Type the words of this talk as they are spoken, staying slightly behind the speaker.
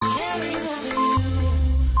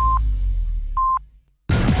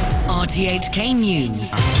RTHK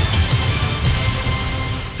News.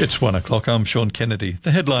 It's 1 o'clock. I'm Sean Kennedy.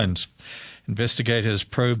 The headlines. Investigators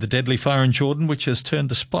probe the deadly fire in Jordan, which has turned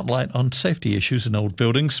the spotlight on safety issues in old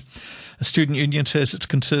buildings. A student union says it's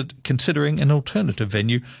considering an alternative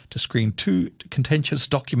venue to screen 2 contentious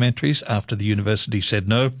documentaries after the university said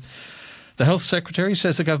no. The Health Secretary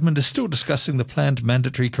says the government is still discussing the planned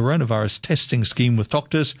mandatory coronavirus testing scheme with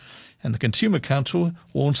doctors, and the Consumer Council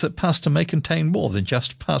warns that pasta may contain more than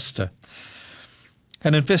just pasta.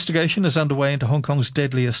 An investigation is underway into Hong Kong's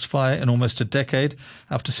deadliest fire in almost a decade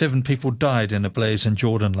after 7 people died in a blaze in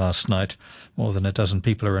Jordan last night. More than a dozen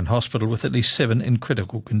people are in hospital, with at least 7 in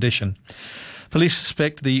critical condition. Police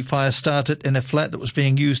suspect the fire started in a flat that was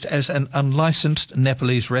being used as an unlicensed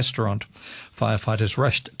Nepalese restaurant. Firefighters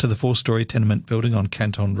rushed to the 4-storey tenement building on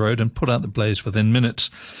Canton Road and put out the blaze within minutes.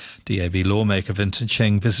 DAB lawmaker Vincent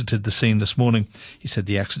Cheng visited the scene this morning. He said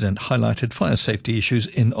the accident highlighted fire safety issues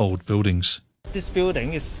in old buildings. This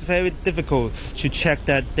building is very difficult to check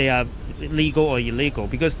that they are legal or illegal,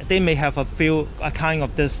 because they may have a kind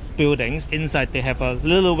of these buildings. Inside they have a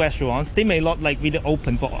little restaurants. They may not really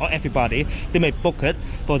open for everybody. They may book it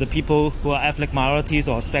for the people who are ethnic minorities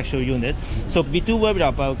or special unit. So we do worry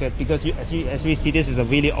about it, because as we see, this is a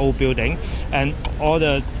really old building and all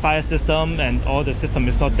the fire system and all the system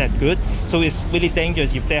is not that good. So it's really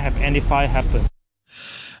dangerous if there have any fire happen.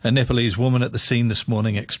 A Nepalese woman at the scene this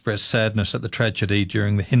morning expressed sadness at the tragedy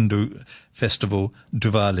during the Hindu festival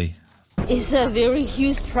Diwali. It's a very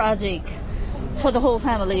huge tragic for the whole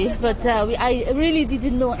family, but I really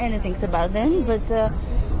didn't know anything about them. But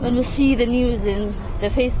when we see the news in the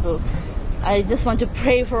Facebook, I just want to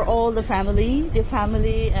pray for all the family,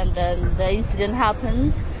 and then the incident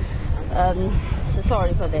happens. So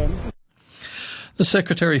sorry for them. The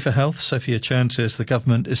Secretary for Health, Sophia Chan, says the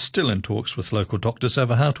government is still in talks with local doctors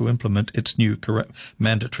over how to implement its new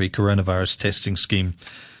mandatory coronavirus testing scheme.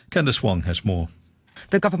 Candice Wong has more.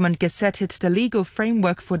 The government gazetted the legal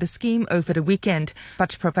framework for the scheme over the weekend,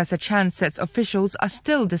 but Professor Chan says officials are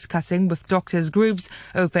still discussing with doctors' groups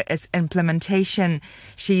over its implementation.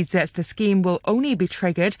 She says the scheme will only be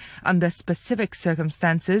triggered under specific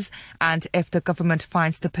circumstances and if the government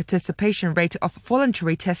finds the participation rate of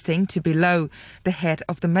voluntary testing to be low. The head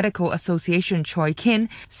of the Medical Association, Choi Kin,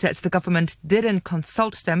 says the government didn't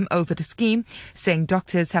consult them over the scheme, saying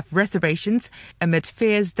doctors have reservations amid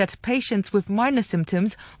fears that patients with minor symptoms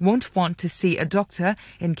won't want to see a doctor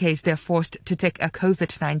in case they're forced to take a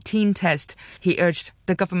COVID-19 test. He urged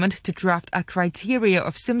the government to draft a criteria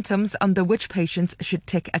of symptoms under which patients should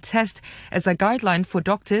take a test as a guideline for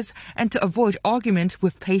doctors and to avoid argument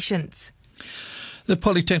with patients. The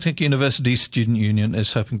Polytechnic University Student Union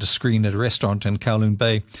is hoping to screen at a restaurant in Kowloon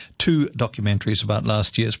Bay 2 documentaries about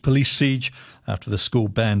last year's police siege after the school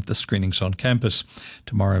banned the screenings on campus.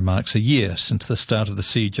 Tomorrow marks a year since the start of the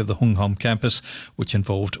siege of the Hung Hom campus, which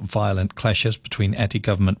involved violent clashes between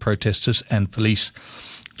anti-government protesters and police.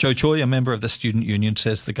 Joe Choi, a member of the student union,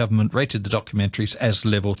 says the government rated the documentaries as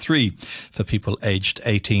level 3 for people aged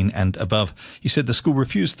 18 and above. He said the school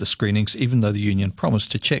refused the screenings, even though the union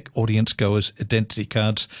promised to check audience goers' identity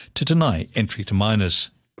cards to deny entry to minors.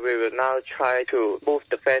 We will now try to move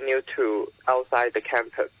the venue to outside the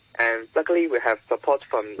campus. And luckily, we have support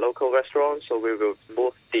from local restaurants, so we will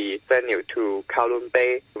move the venue to Kowloon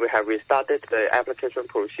Bay. We have restarted the application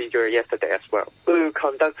procedure yesterday as well. We will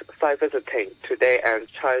conduct site visiting today and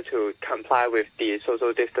try to comply with the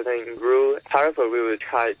social distancing rule. However, we will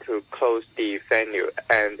try to close the venue,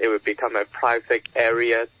 and it will become a private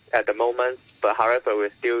area at the moment. But however, we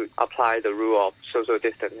still apply the rule of social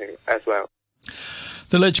distancing as well.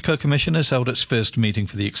 The LegCo Commission has held its first meeting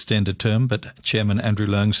for the extended term, but Chairman Andrew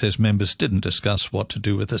Leung says members didn't discuss what to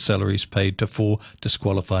do with the salaries paid to 4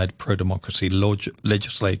 disqualified pro-democracy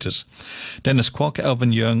legislators. Dennis Kwok,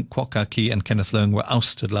 Alvin Yeung, Kwok Ka-ki and Kenneth Leung were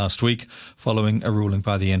ousted last week following a ruling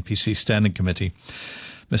by the NPC Standing Committee.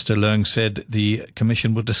 Mr. Leung said the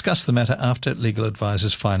Commission will discuss the matter after legal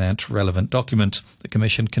advisers finance relevant documents. The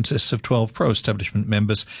Commission consists of 12 pro-establishment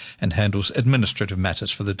members and handles administrative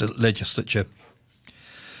matters for the legislature.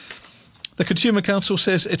 The Consumer Council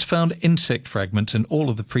says it's found insect fragments in all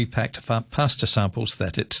of the pre-packed pasta samples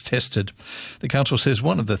that it's tested. The Council says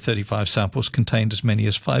one of the 35 samples contained as many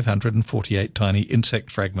as 548 tiny insect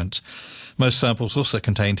fragments. Most samples also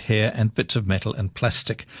contained hair and bits of metal and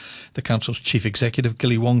plastic. The Council's Chief Executive,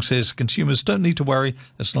 Gilly Wong, says consumers don't need to worry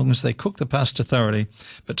as long as they cook the pasta thoroughly,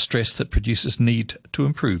 but stressed that producers need to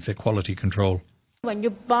improve their quality control. When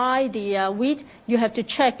you buy the wheat, you have to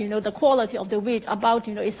check, the quality of the wheat about,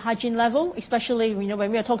 its hygiene level, especially,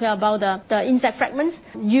 when we are talking about the insect fragments.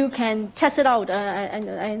 You can test it out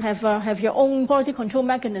and have your own quality control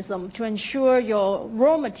mechanism to ensure your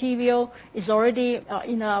raw material is already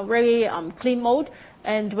in a very clean mode.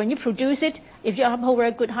 And when you produce it, if you uphold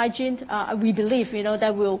very good hygiene, we believe,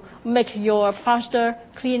 that will make your pasta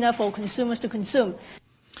cleaner for consumers to consume.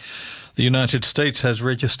 The United States has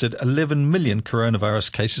registered 11 million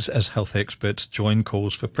coronavirus cases as health experts join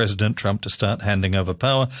calls for President Trump to start handing over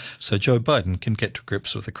power so Joe Biden can get to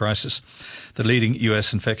grips with the crisis. The leading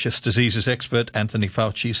U.S. infectious diseases expert, Anthony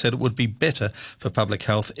Fauci, said it would be better for public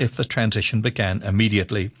health if the transition began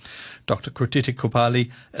immediately. Dr. Kruti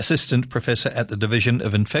Kopali, assistant professor at the Division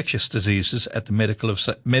of Infectious Diseases at the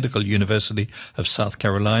Medical University of South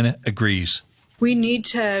Carolina, agrees. We need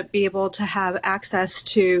to be able to have access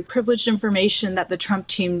to privileged information that the Trump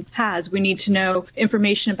team has. We need to know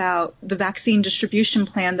information about the vaccine distribution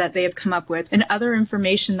plan that they have come up with and other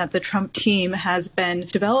information that the Trump team has been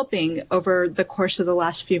developing over the course of the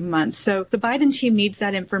last few months. So the Biden team needs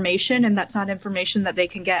that information, and that's not information that they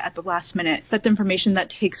can get at the last minute. That's information that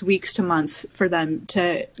takes weeks to months for them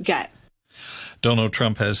to get. Donald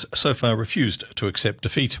Trump has so far refused to accept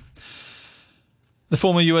defeat. The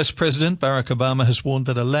former US President Barack Obama has warned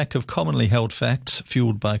that a lack of commonly held facts,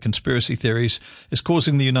 fueled by conspiracy theories, is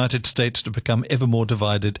causing the United States to become ever more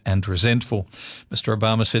divided and resentful. Mr.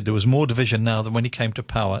 Obama said there was more division now than when he came to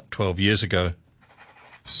power 12 years ago.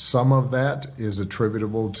 Some of that is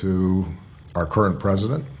attributable to our current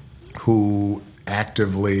president, who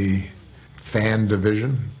actively fanned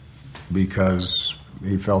division because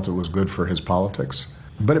he felt it was good for his politics.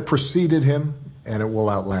 But it preceded him, and it will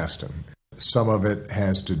outlast him. Some of it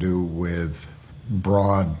has to do with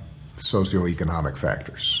broad socioeconomic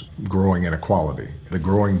factors, growing inequality, the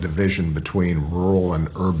growing division between rural and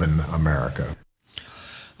urban America.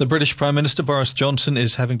 The British Prime Minister Boris Johnson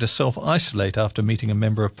is having to self-isolate after meeting a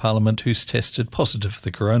member of Parliament who's tested positive for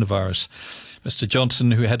the coronavirus. Mr.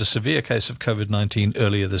 Johnson, who had a severe case of COVID-19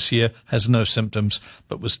 earlier this year, has no symptoms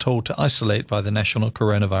but was told to isolate by the National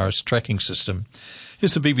Coronavirus Tracking System.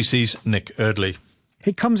 Here's the BBC's Nick Eardley.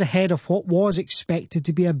 It comes ahead of what was expected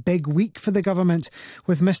to be a big week for the government,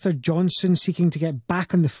 with Mr Johnson seeking to get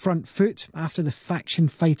back on the front foot after the faction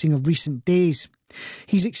fighting of recent days.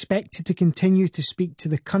 He's expected to continue to speak to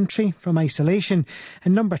the country from isolation,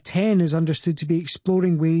 and Number 10 is understood to be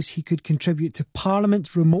exploring ways he could contribute to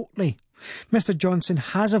Parliament remotely. Mr Johnson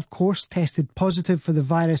has, of course, tested positive for the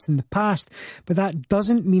virus in the past, but that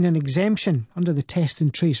doesn't mean an exemption under the test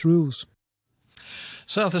and trace rules.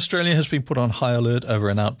 South Australia has been put on high alert over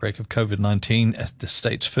an outbreak of COVID-19 at the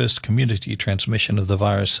state's first community transmission of the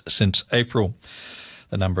virus since April.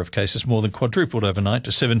 The number of cases more than quadrupled overnight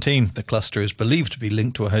to 17. The cluster is believed to be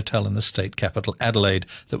linked to a hotel in the state capital, Adelaide,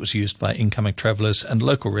 that was used by incoming travellers and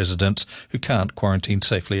local residents who can't quarantine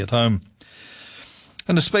safely at home.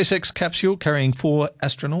 And a SpaceX capsule carrying 4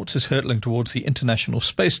 astronauts is hurtling towards the International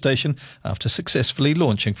Space Station after successfully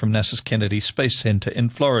launching from NASA's Kennedy Space Center in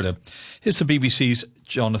Florida. Here's the BBC's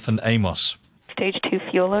Jonathan Amos. Stage 2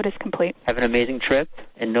 fuel load is complete. Have an amazing trip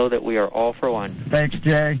and know that we are all for one. Thanks,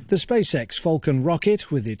 Jay. The SpaceX Falcon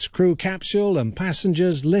rocket with its crew capsule and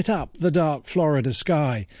passengers lit up the dark Florida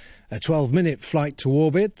sky. A 12-minute flight to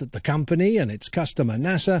orbit that the company and its customer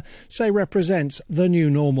NASA say represents the new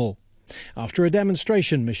normal. After a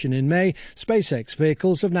demonstration mission in May, SpaceX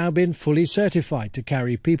vehicles have now been fully certified to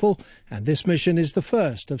carry people, and this mission is the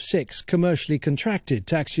first of 6 commercially contracted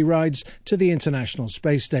taxi rides to the International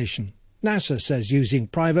Space Station. NASA says using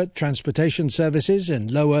private transportation services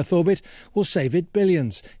in low Earth orbit will save it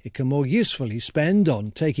billions it can more usefully spend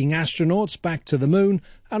on taking astronauts back to the Moon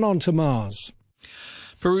and onto Mars.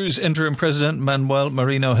 Peru's interim president, Manuel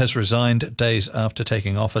Merino, has resigned days after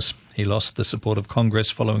taking office. He lost the support of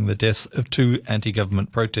Congress following the deaths of 2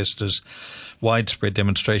 anti-government protesters. Widespread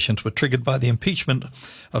demonstrations were triggered by the impeachment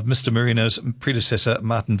of Mr. Merino's predecessor,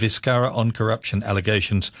 Martin Vizcarra, on corruption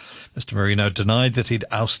allegations. Mr. Merino denied that he'd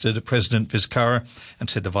ousted President Vizcarra and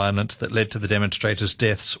said the violence that led to the demonstrators'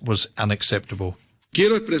 deaths was unacceptable.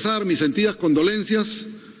 Quiero expresar mis sentidas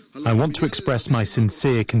condolencias. I want to express my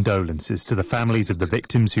sincere condolences to the families of the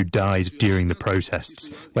victims who died during the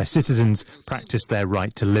protests, where citizens practiced their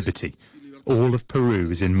right to liberty. All of Peru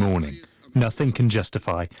is in mourning. Nothing can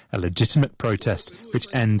justify a legitimate protest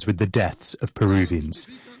which ends with the deaths of Peruvians.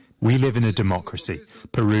 We live in a democracy.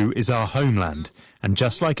 Peru is our homeland, and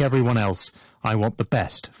just like everyone else, I want the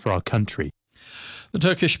best for our country. The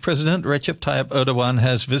Turkish President Recep Tayyip Erdogan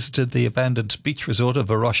has visited the abandoned beach resort of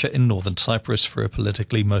Varosha in northern Cyprus for a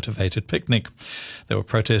politically motivated picnic. There were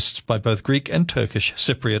protests by both Greek and Turkish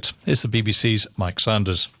Cypriots. Here's the BBC's Mike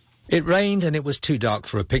Sanders. It rained and it was too dark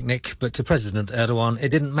for a picnic, but to President Erdogan it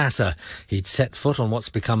didn't matter. He'd set foot on what's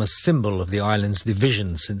become a symbol of the island's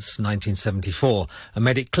division since 1974 and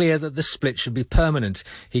made it clear that the split should be permanent.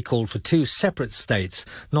 He called for two separate states,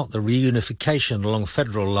 not the reunification along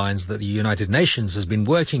federal lines that the United Nations has been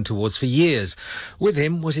working towards for years. With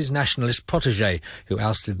him was his nationalist protege, who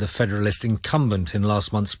ousted the federalist incumbent in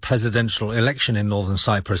last month's presidential election in northern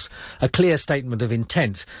Cyprus. A clear statement of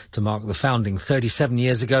intent to mark the founding 37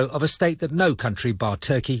 years ago of a state that no country bar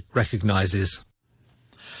Turkey recognises.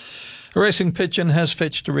 A racing pigeon has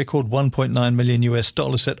fetched a record $1.9 million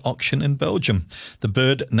at auction in Belgium. The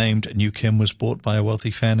bird, named New Kim, was bought by a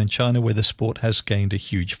wealthy fan in China, where the sport has gained a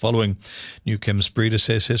huge following. New Kim's breeder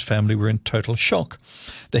says his family were in total shock.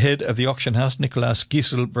 The head of the auction house, Nicolas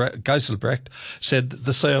Geiselbrecht, said that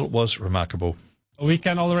the sale was remarkable. We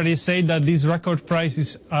can already say that this record price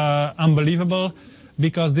is unbelievable,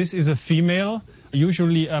 because this is a female.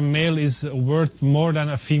 Usually a male is worth more than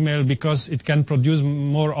a female because it can produce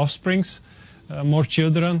more offsprings, more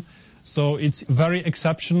children. So it's very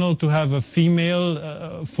exceptional to have a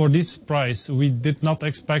female for this price. We did not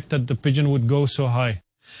expect that the pigeon would go so high.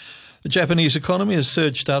 The Japanese economy has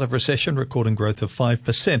surged out of recession, recording growth of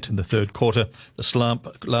 5% in the third quarter. The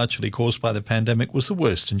slump, largely caused by the pandemic, was the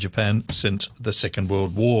worst in Japan since the Second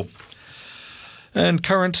World War. And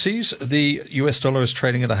currencies, the US dollar is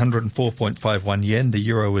trading at 104.51 yen. The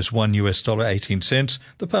euro is $1 18 cents.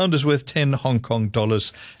 The pound is worth 10 Hong Kong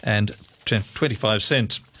dollars and 25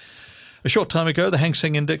 cents. A short time ago, the Hang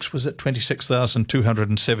Seng Index was at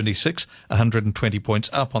 26,276, 120 points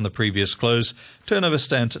up on the previous close. Turnover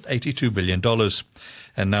stands at $82 billion.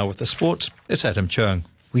 And now with the sports, it's Adam Chung.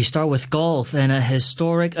 We start with golf and a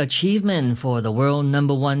historic achievement for the world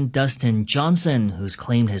number one Dustin Johnson, who's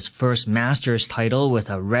claimed his first Masters title with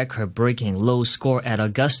a record-breaking low score at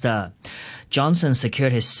Augusta. Johnson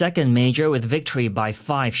secured his second major with victory by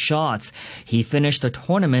 5 shots. He finished the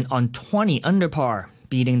tournament on 20 under par,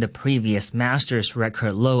 beating the previous Masters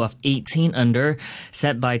record low of 18 under,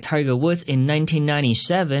 set by Tiger Woods in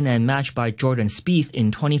 1997 and matched by Jordan Spieth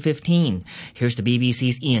in 2015. Here's the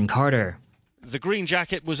BBC's Ian Carter. The green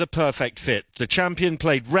jacket was a perfect fit. The champion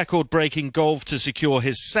played record-breaking golf to secure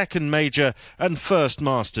his second major and first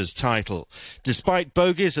Masters title. Despite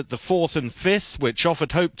bogeys at the 4th and 5th, which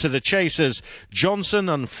offered hope to the chasers, Johnson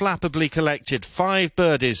unflappably collected 5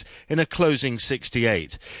 birdies in a closing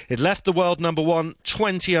 68. It left the world number one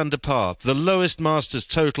 20 under par, the lowest Masters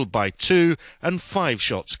total by 2 and 5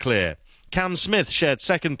 shots clear. Cam Smith shared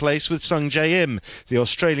second place with Sung Jae Im, the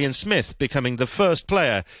Australian Smith becoming the first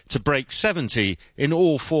player to break 70 in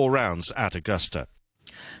all 4 rounds at Augusta.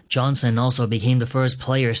 Johnson also became the first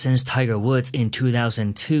player since Tiger Woods in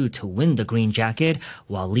 2002 to win the green jacket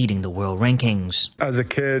while leading the world rankings. As a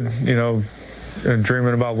kid,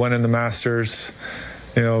 dreaming about winning the Masters,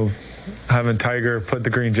 having Tiger put the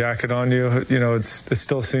green jacket on you, it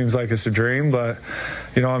still seems like it's a dream, but,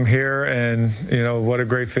 I'm here and, what a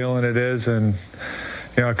great feeling it is. And,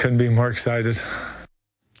 I couldn't be more excited.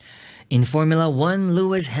 In Formula One,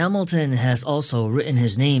 Lewis Hamilton has also written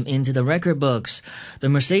his name into the record books. The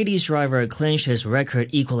Mercedes driver clinched his record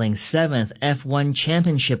equaling 7th F1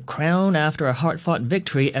 championship crown after a hard-fought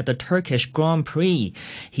victory at the Turkish Grand Prix.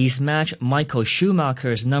 He's matched Michael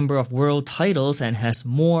Schumacher's number of world titles and has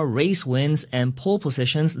more race wins and pole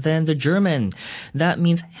positions than the German. That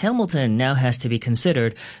means Hamilton now has to be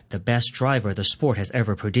considered the best driver the sport has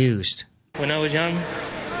ever produced. When I was young,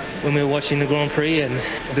 when we were watching the Grand Prix, and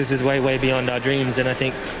this is way, way beyond our dreams, and I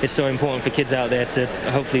think it's so important for kids out there to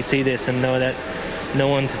hopefully see this and know that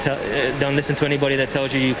don't listen to anybody that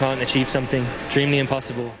tells you can't achieve something. Dream the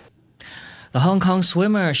impossible. The Hong Kong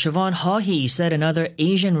swimmer Siobhan Haughey set another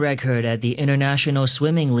Asian record at the International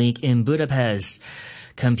Swimming League in Budapest.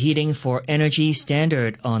 Competing for Energy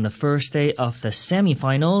Standard on the first day of the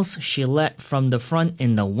semifinals, she led from the front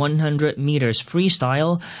in the 100 meters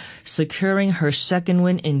freestyle, securing her second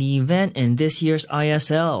win in the event in this year's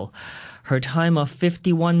ISL. Her time of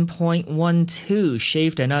 51.12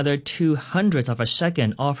 shaved another 0.02 of a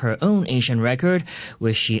second off her own Asian record,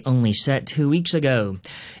 which she only set 2 weeks ago.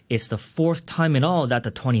 It's the 4th time in all that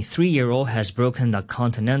the 23-year-old has broken the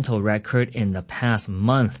continental record in the past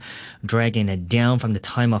month, dragging it down from the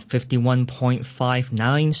time of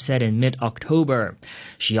 51.59 set in mid-October.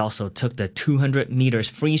 She also took the 200 meters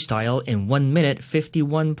freestyle in 1 minute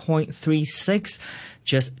 51.36,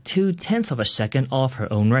 just 0.2 of a second off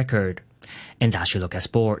her own record. And that's your look at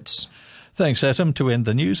sports. Thanks, Adam. To end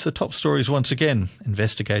the news, the top stories once again.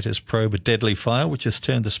 Investigators probe a deadly fire which has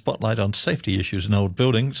turned the spotlight on safety issues in old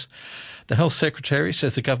buildings. The Health Secretary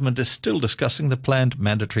says the government is still discussing the planned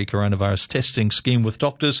mandatory coronavirus testing scheme with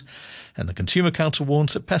doctors. And the Consumer Council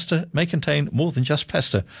warns that pasta may contain more than just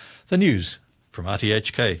pasta. The news from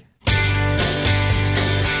RTHK.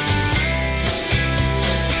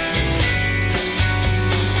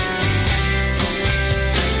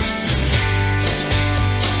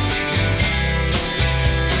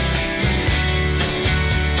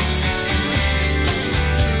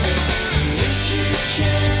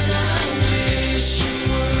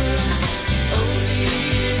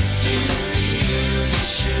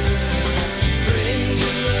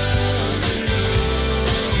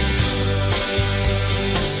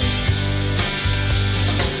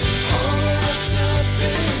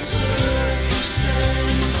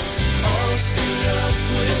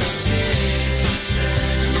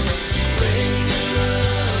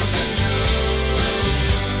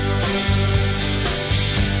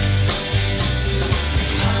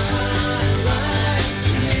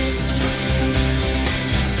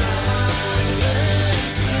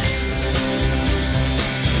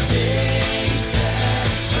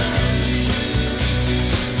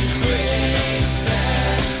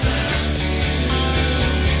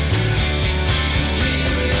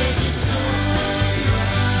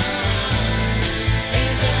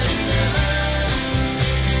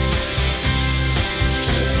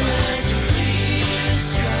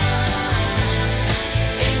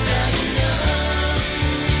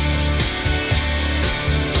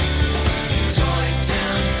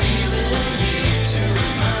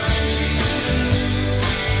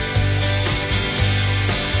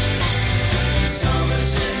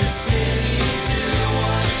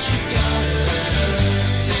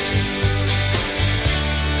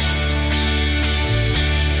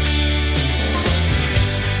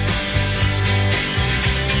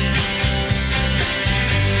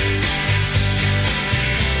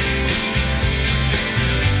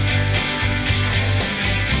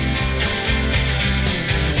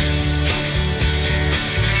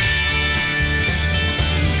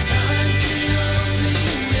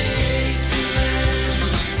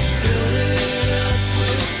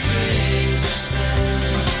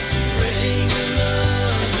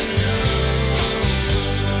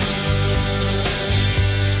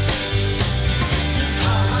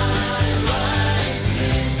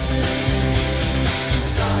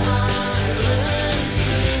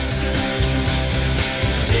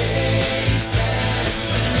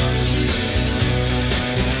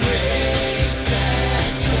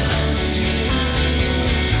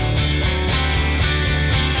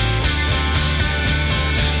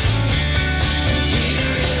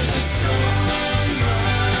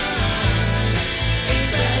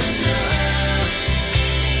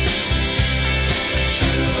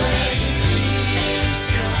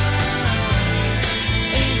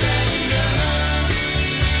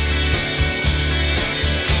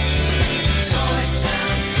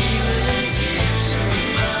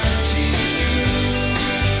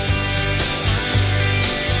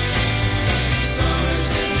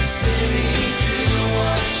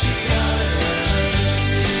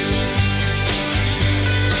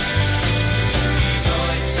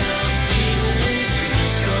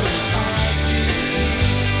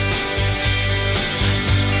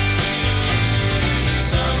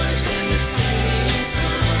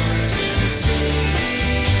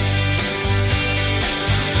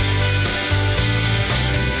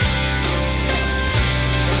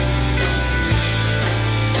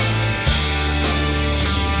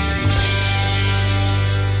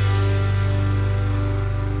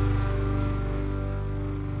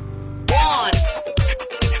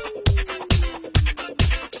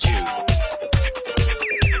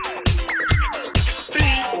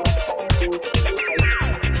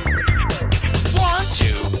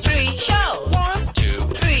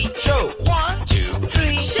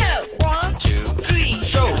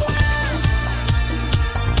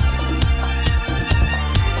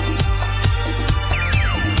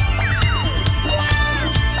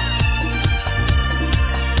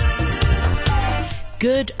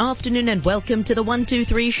 Good afternoon and welcome to the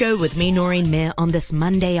 123 show with me, Noreen Mayer, on this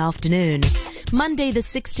Monday afternoon. Monday the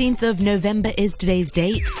 16th of November is today's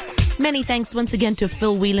date. Many thanks once again to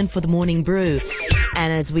Phil Whelan for the morning brew.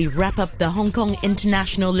 And as we wrap up the Hong Kong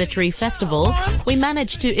International Literary Festival, we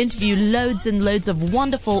managed to interview loads and loads of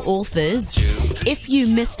wonderful authors. If you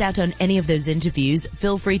missed out on any of those interviews,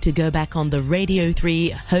 feel free to go back on the Radio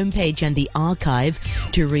 3 homepage and the archive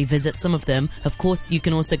to revisit some of them. Of course, you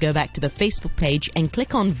can also go back to the Facebook page and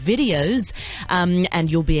click on videos, and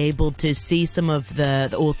you'll be able to see some of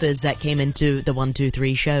the authors that came into the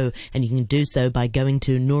 123 show. And you can do so by going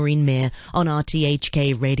to Noreen Mayer on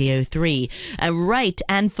RTHK Radio 3. Right,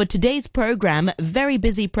 and for today's program, very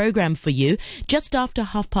busy program for you. Just after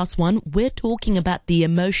 1:30, we're talking about the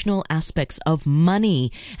emotional aspects of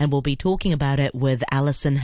money, and we'll be talking about it with Alison